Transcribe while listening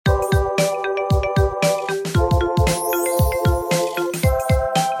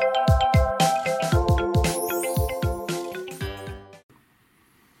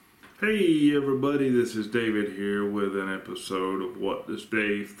Hey everybody, this is David here with an episode of What Does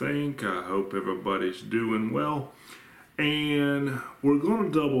Dave Think? I hope everybody's doing well. And we're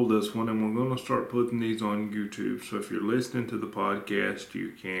going to double this one and we're going to start putting these on YouTube. So if you're listening to the podcast,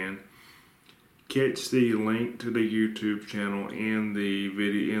 you can catch the link to the YouTube channel in the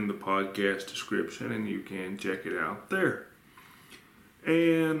video in the podcast description and you can check it out there.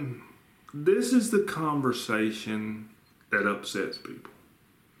 And this is the conversation that upsets people.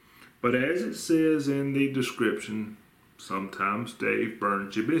 But as it says in the description, sometimes Dave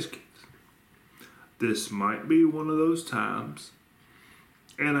burns your biscuits. This might be one of those times,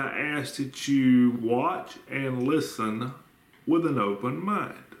 and I ask that you watch and listen with an open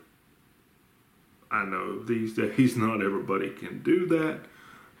mind. I know these days not everybody can do that,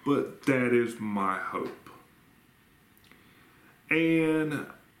 but that is my hope. And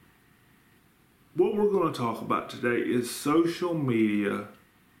what we're going to talk about today is social media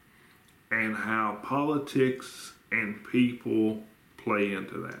and how politics and people play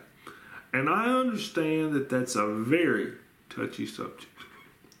into that. And I understand that that's a very touchy subject.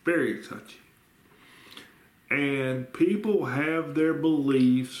 Very touchy. And people have their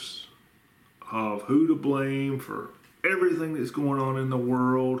beliefs of who to blame for everything that's going on in the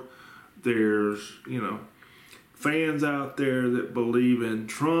world. There's, fans out there that believe in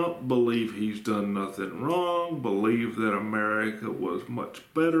Trump, believe he's done nothing wrong, believe that America was much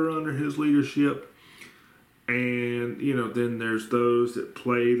better under his leadership. And, then there's those that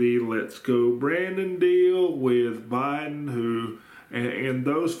play the let's go Brandon deal with Biden, and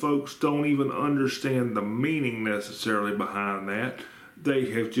those folks don't even understand the meaning necessarily behind that. They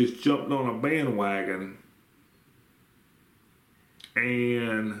have just jumped on a bandwagon.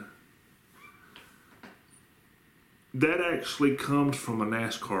 And that actually comes from a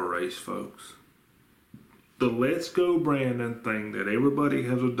NASCAR race, folks. The Let's Go Brandon thing that everybody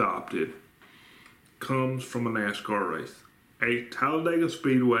has adopted comes from a NASCAR race. A Talladega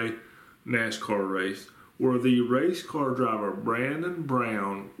Speedway NASCAR race where the race car driver Brandon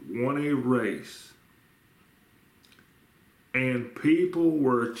Brown won a race. And people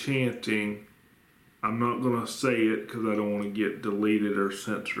were chanting, I'm not going to say it because I don't want to get deleted or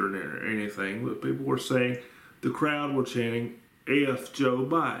censored or anything, but people were saying, the crowd were chanting, F Joe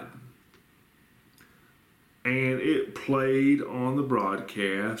Biden. And it played on the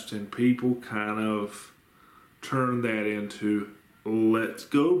broadcast, and people kind of turned that into, let's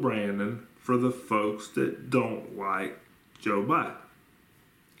go Brandon, for the folks that don't like Joe Biden.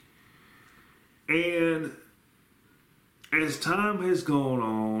 And as time has gone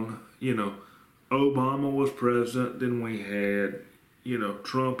on, Obama was president, then we had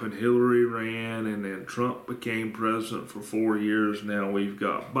Trump and Hillary ran, and then Trump became president for 4 years. Now we've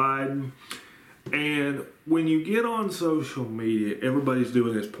got Biden. And when you get on social media, everybody's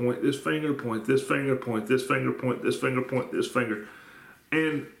doing this point this finger, point this finger, point this finger, point this finger, point this finger.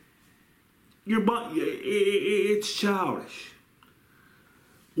 And it's childish.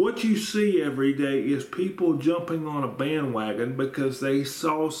 What you see every day is people jumping on a bandwagon because they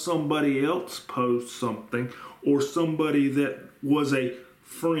saw somebody else post something, or somebody that was a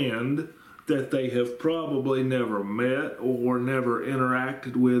friend that they have probably never met or never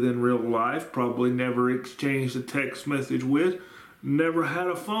interacted with in real life, probably never exchanged a text message with, never had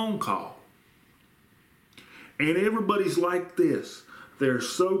a phone call. And everybody's like this. They're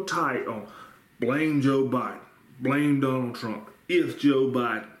so tight on blame Joe Biden, blame Donald Trump, if Joe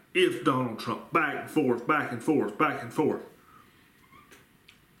Biden, if Donald Trump, back and forth, back and forth, back and forth.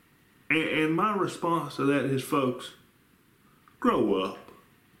 And my response to that is, folks, grow up.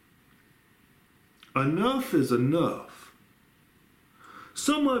 Enough is enough.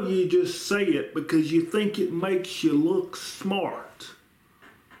 Some of you just say it because you think it makes you look smart.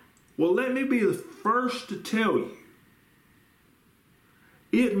 Well, let me be the first to tell you,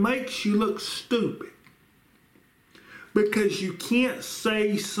 it makes you look stupid. Because you can't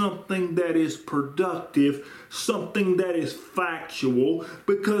say something that is productive, something that is factual,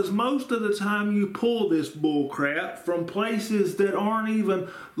 because most of the time you pull this bull crap from places that aren't even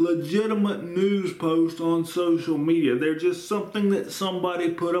legitimate news posts on social media. They're just something that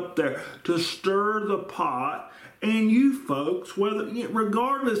somebody put up there to stir the pot. And you folks,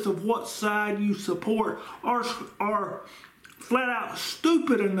 regardless of what side you support, are flat out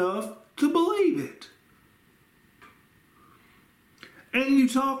stupid enough to believe it. And you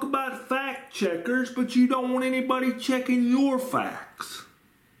talk about fact checkers, but you don't want anybody checking your facts.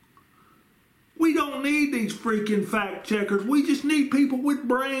 We don't need these freaking fact checkers. We just need people with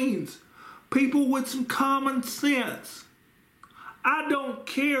brains. People with some common sense. I don't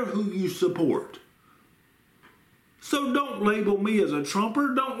care who you support. So don't label me as a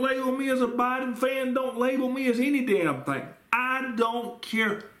Trumper. Don't label me as a Biden fan. Don't label me as any damn thing. I don't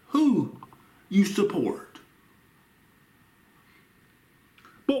care who you support.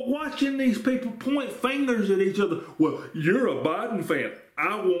 But watching these people point fingers at each other, well, you're a Biden fan.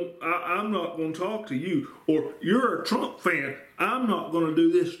 I'm not going to talk to you. Or you're a Trump fan. I'm not going to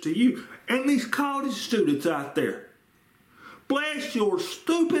do this to you. And these college students out there, bless your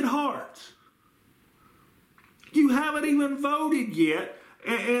stupid hearts. You haven't even voted yet,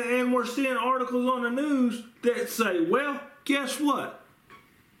 and we're seeing articles on the news that say, well, guess what?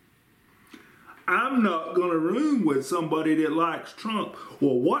 I'm not going to room with somebody that likes Trump.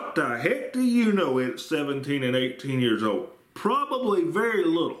 Well, what the heck do you know at 17 and 18 years old? Probably very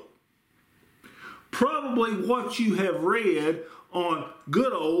little. Probably what you have read on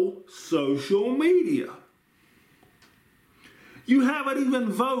good old social media. You haven't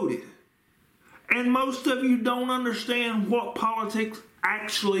even voted. And most of you don't understand what politics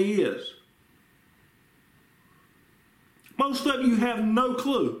actually is. Most of you have no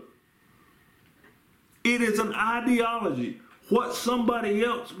clue. It is an ideology. What somebody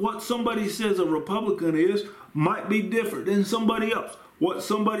says a Republican is might be different than somebody else. What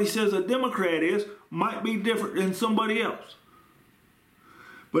somebody says a Democrat is might be different than somebody else.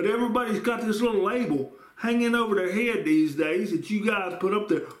 But everybody's got this little label hanging over their head these days that you guys put up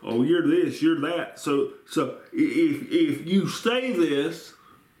there. Oh, you're this, you're that. So if you say this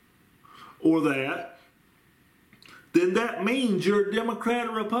or that, then that means you're a Democrat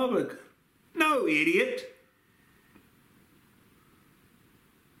or Republican. No, idiot.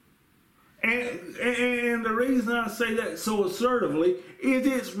 And the reason I say that so assertively is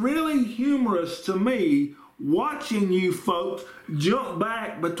it's really humorous to me watching you folks jump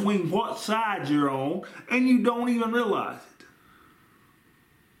back between what side you're on and you don't even realize it.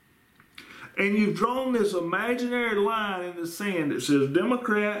 And you've drawn this imaginary line in the sand that says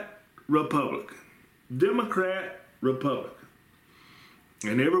Democrat, Republican. Democrat, Republican.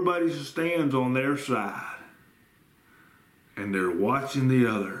 And everybody stands on their side. And they're watching the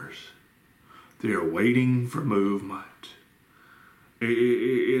others. They're waiting for movement.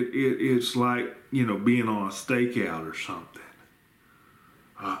 It's like, being on a stakeout or something.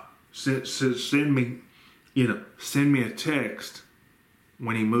 Send me a text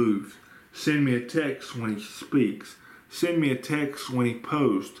when he moves. Send me a text when he speaks. Send me a text when he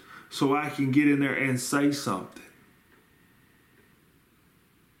posts so I can get in there and say something.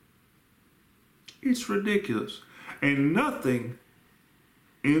 It's ridiculous. And nothing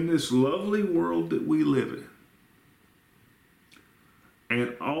in this lovely world that we live in,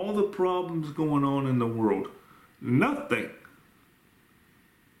 and all the problems going on in the world, nothing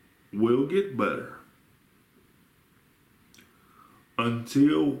will get better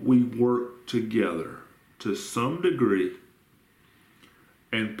until we work together to some degree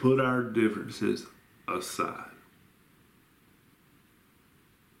and put our differences aside.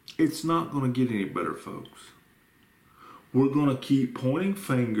 It's not going to get any better, folks. We're going to keep pointing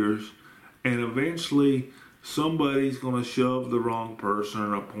fingers, and eventually somebody's going to shove the wrong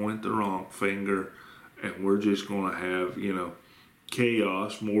person or point the wrong finger, and we're just going to have,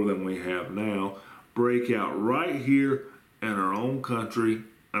 chaos more than we have now break out right here in our own country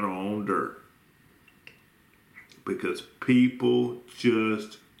and our own dirt. Because people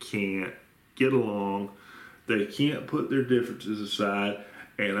just can't get along. They can't put their differences aside,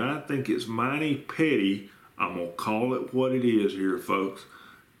 and I think it's mighty petty, I'm going to call it what it is here, folks,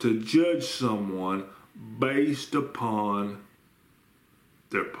 to judge someone based upon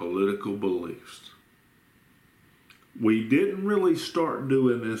their political beliefs. We didn't really start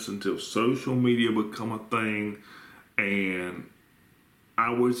doing this until social media became a thing, and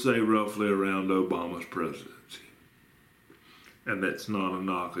I would say roughly around Obama's presidency. And that's not a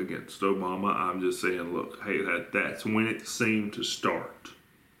knock against Obama. I'm just saying, look, hey, that's when it seemed to start.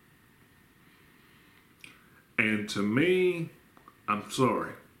 And to me, I'm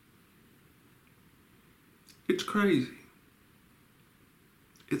sorry, it's crazy.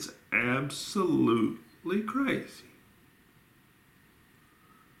 It's absolutely crazy.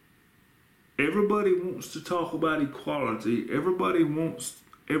 Everybody wants to talk about equality. Everybody wants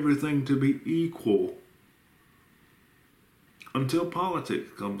everything to be equal until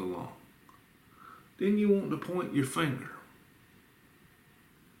politics comes along. Then you want to point your finger.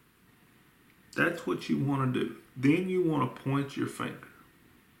 That's what you want to do. Then you want to point your finger.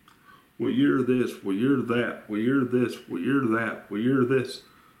 Well, you're this. Well, you're that. Well, you're this. Well, you're that. Well, you're this.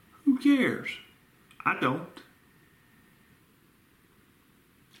 Who cares? I don't.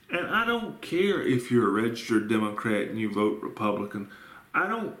 And I don't care if you're a registered Democrat and you vote Republican. I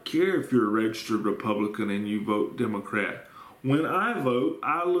don't care if you're a registered Republican and you vote Democrat. When I vote,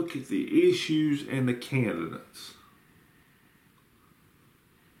 I look at the issues and the candidates.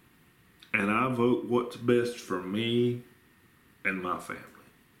 And I vote what's best for me and my family.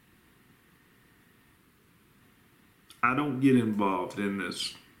 I don't get involved in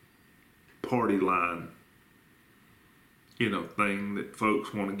this party line, thing that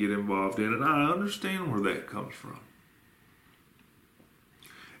folks want to get involved in. And I understand where that comes from.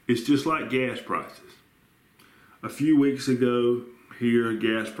 It's just like gas prices. A few weeks ago, here,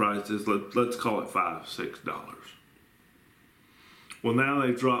 gas prices, let's call it $5, $6. Well, now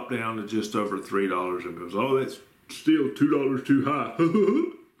they've dropped down to just over $3 and goes, oh, that's still $2 too high.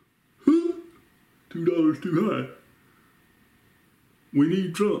 $2 too high. We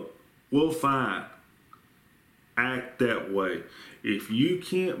need Trump. Well, fine. Act that way. If you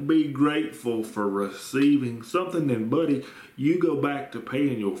can't be grateful for receiving something, then, buddy, you go back to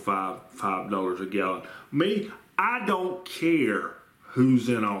paying your $5 a gallon. Me, I don't care who's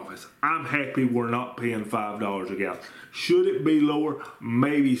in office. I'm happy we're not paying $5 a gallon. Should it be lower?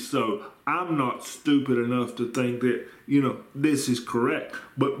 Maybe so. I'm not stupid enough to think that, this is correct.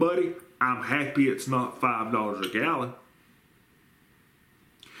 But, buddy, I'm happy it's not $5 a gallon.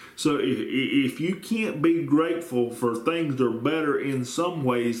 So if you can't be grateful for things that are better in some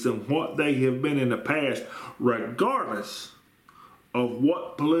ways than what they have been in the past, regardless of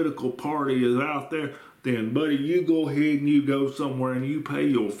what political party is out there, then, buddy, you go ahead and you go somewhere and you pay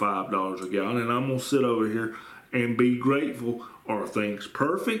your $5 a gallon, and I'm going to sit over here and be grateful. Are things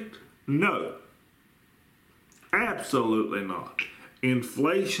perfect? No. Absolutely not.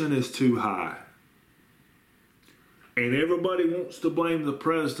 Inflation is too high. And everybody wants to blame the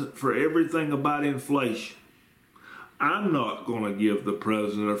president for everything about inflation. I'm not going to give the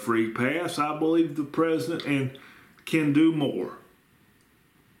president a free pass. I believe the president can do more.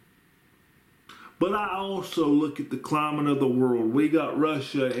 But I also look at the climate of the world. We got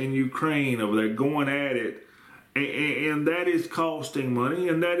Russia and Ukraine over there going at it. And that is costing money,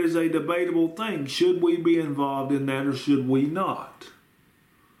 and that is a debatable thing. Should we be involved in that or should we not?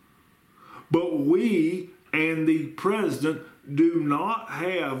 But we and the president do not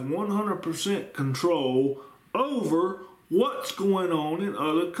have 100% control over what's going on in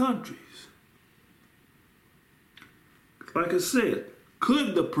other countries. Like I said,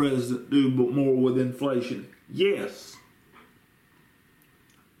 could the president do more with inflation? Yes.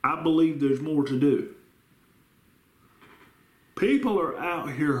 I believe there's more to do. People are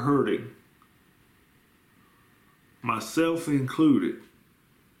out here hurting, myself included.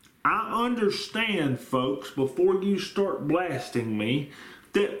 I understand, folks, before you start blasting me,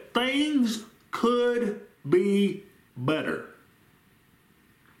 that things could be better.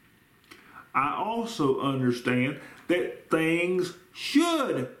 I also understand that things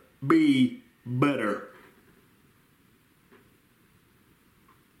should be better.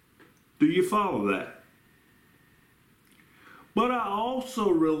 Do you follow that? But I also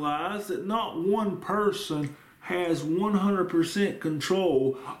realize that not one person has 100%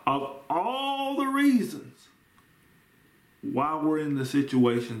 control of all the reasons why we're in the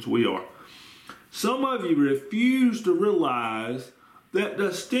situations we are. Some of you refuse to realize that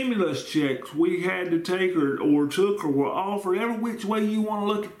the stimulus checks we had to take or took or were offered, every which way you want to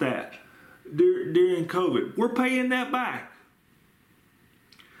look at that, during COVID, we're paying that back.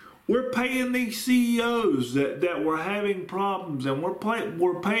 We're paying these CEOs that were having problems, and we're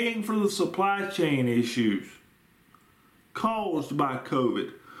paying for the supply chain issues caused by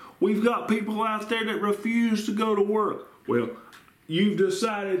COVID. We've got people out there that refuse to go to work. Well, you've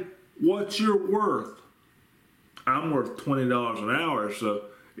decided what you're worth. I'm worth $20 an hour, so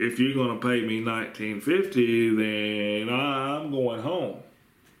if you're going to pay me $19.50, then I'm going home.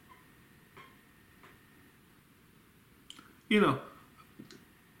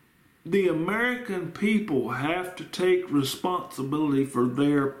 The American people have to take responsibility for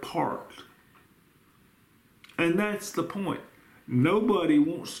their part. And that's the point. Nobody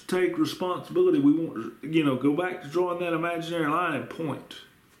wants to take responsibility. We want to, go back to drawing that imaginary line and point.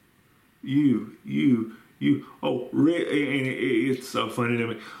 You. Oh, and it's so funny to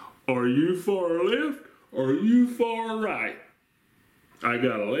me. Are you far left or are you far right? I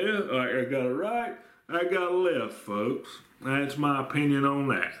got a left, I got a right, I got a left, folks. That's my opinion on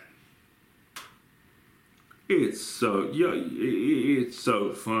that. It's so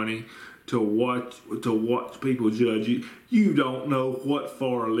funny to watch people judge you. You don't know what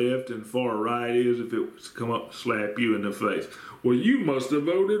far left and far right is if it was to come up and slap you in the face. Well, you must have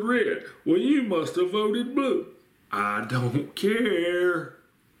voted red. Well, you must have voted blue. I don't care.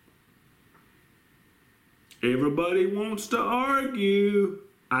 Everybody wants to argue.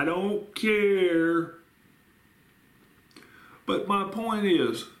 I don't care. But my point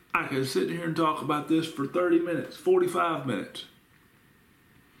is, I can sit here and talk about this for 30 minutes, 45 minutes.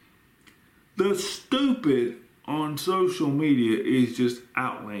 The stupid on social media is just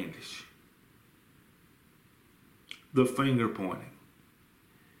outlandish. The finger pointing.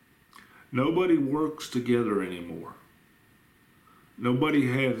 Nobody works together anymore. Nobody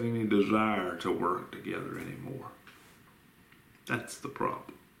has any desire to work together anymore. That's the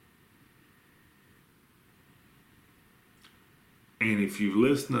problem. And if you've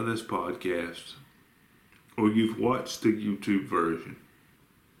listened to this podcast or you've watched the YouTube version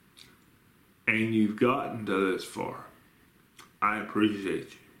and you've gotten to this far, I appreciate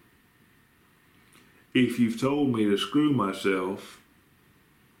you. If you've told me to screw myself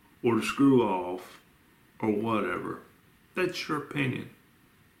or to screw off or whatever, that's your opinion.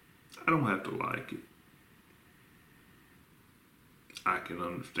 I don't have to like it. I can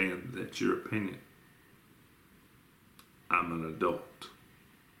understand that's your opinion. I'm an adult.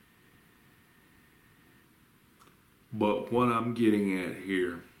 But what I'm getting at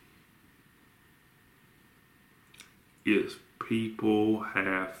here is people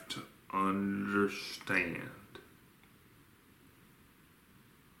have to understand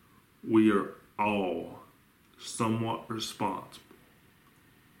we are all somewhat responsible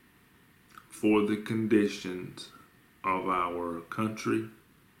for the conditions of our country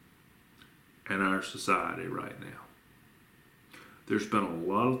and our society right now. There's been a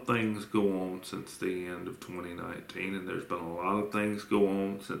lot of things go on since the end of 2019, and there's been a lot of things go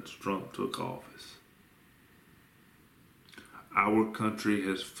on since Trump took office. Our country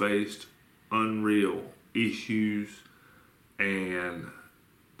has faced unreal issues and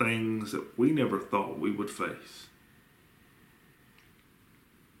things that we never thought we would face.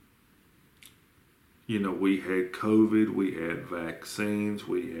 You know, we had COVID, we had vaccines,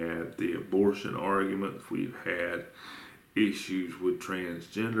 we had the abortion arguments, we've had issues with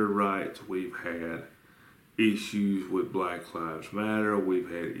transgender rights, we've had issues with Black Lives Matter, we've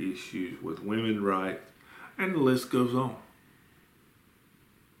had issues with women's rights, and the list goes on.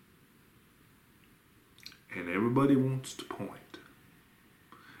 And everybody wants to point.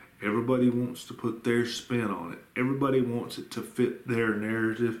 Everybody wants to put their spin on it. Everybody wants it to fit their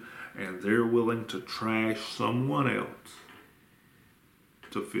narrative, and they're willing to trash someone else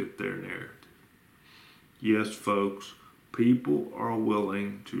to fit their narrative. Yes, folks, people are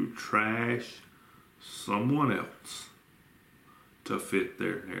willing to trash someone else to fit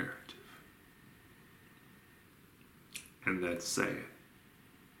their narrative. And that's sad.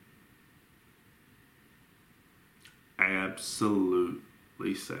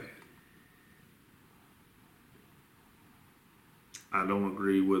 Absolutely sad. I don't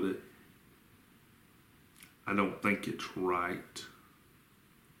agree with it. I don't think it's right.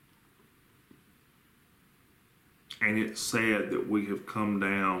 And it's sad that we have come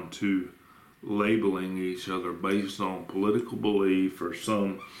down to labeling each other based on political belief or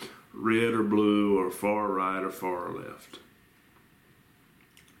some red or blue or far right or far left.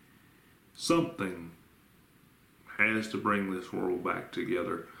 Something has to bring this world back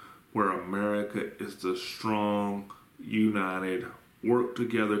together where America is the strong, united, work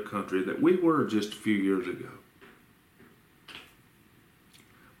together country that we were just a few years ago.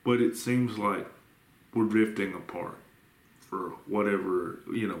 But it seems like we're drifting apart for whatever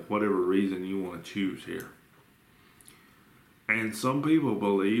reason you want to choose here. And some people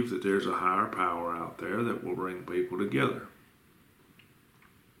believe that there's a higher power out there that will bring people together.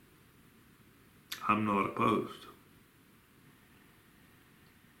 I'm not opposed.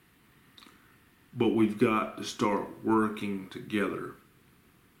 But we've got to start working together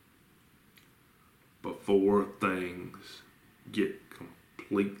before things get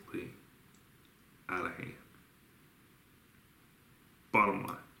completely out of hand. Bottom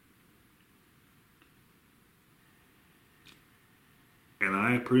line. And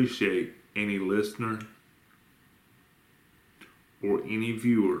I appreciate any listener or any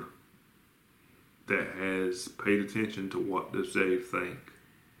viewer that has paid attention to what does Dave think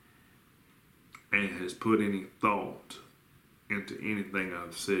and has put any thought into anything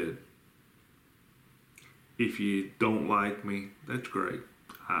I've said. If you don't like me, that's great.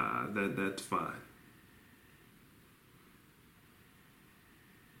 That's fine.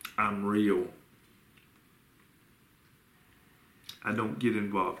 I'm real. I don't get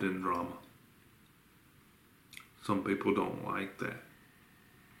involved in drama. Some people don't like that.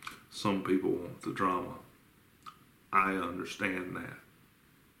 Some people want the drama. I understand that.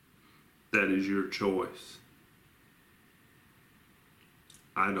 That is your choice.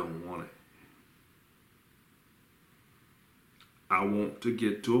 I don't want it. I want to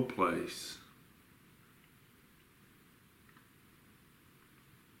get to a place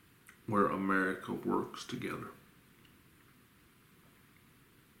where America works together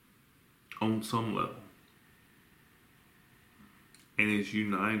on some level and is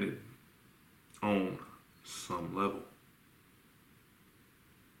united on some level.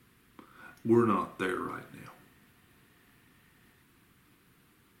 We're not there right now.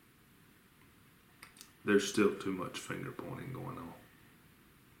 There's still too much finger pointing going on.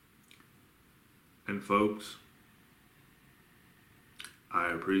 And folks,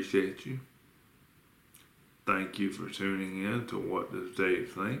 I appreciate you. Thank you for tuning in to What Does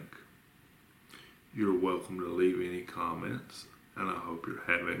Dave Think? You're welcome to leave any comments, and I hope you're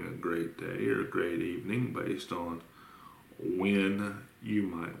having a great day or a great evening based on when you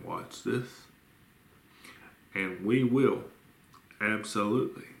might watch this. And we will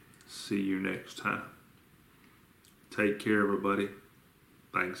absolutely see you next time. Take care, everybody.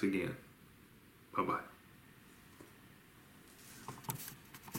 Thanks again. Bye-bye.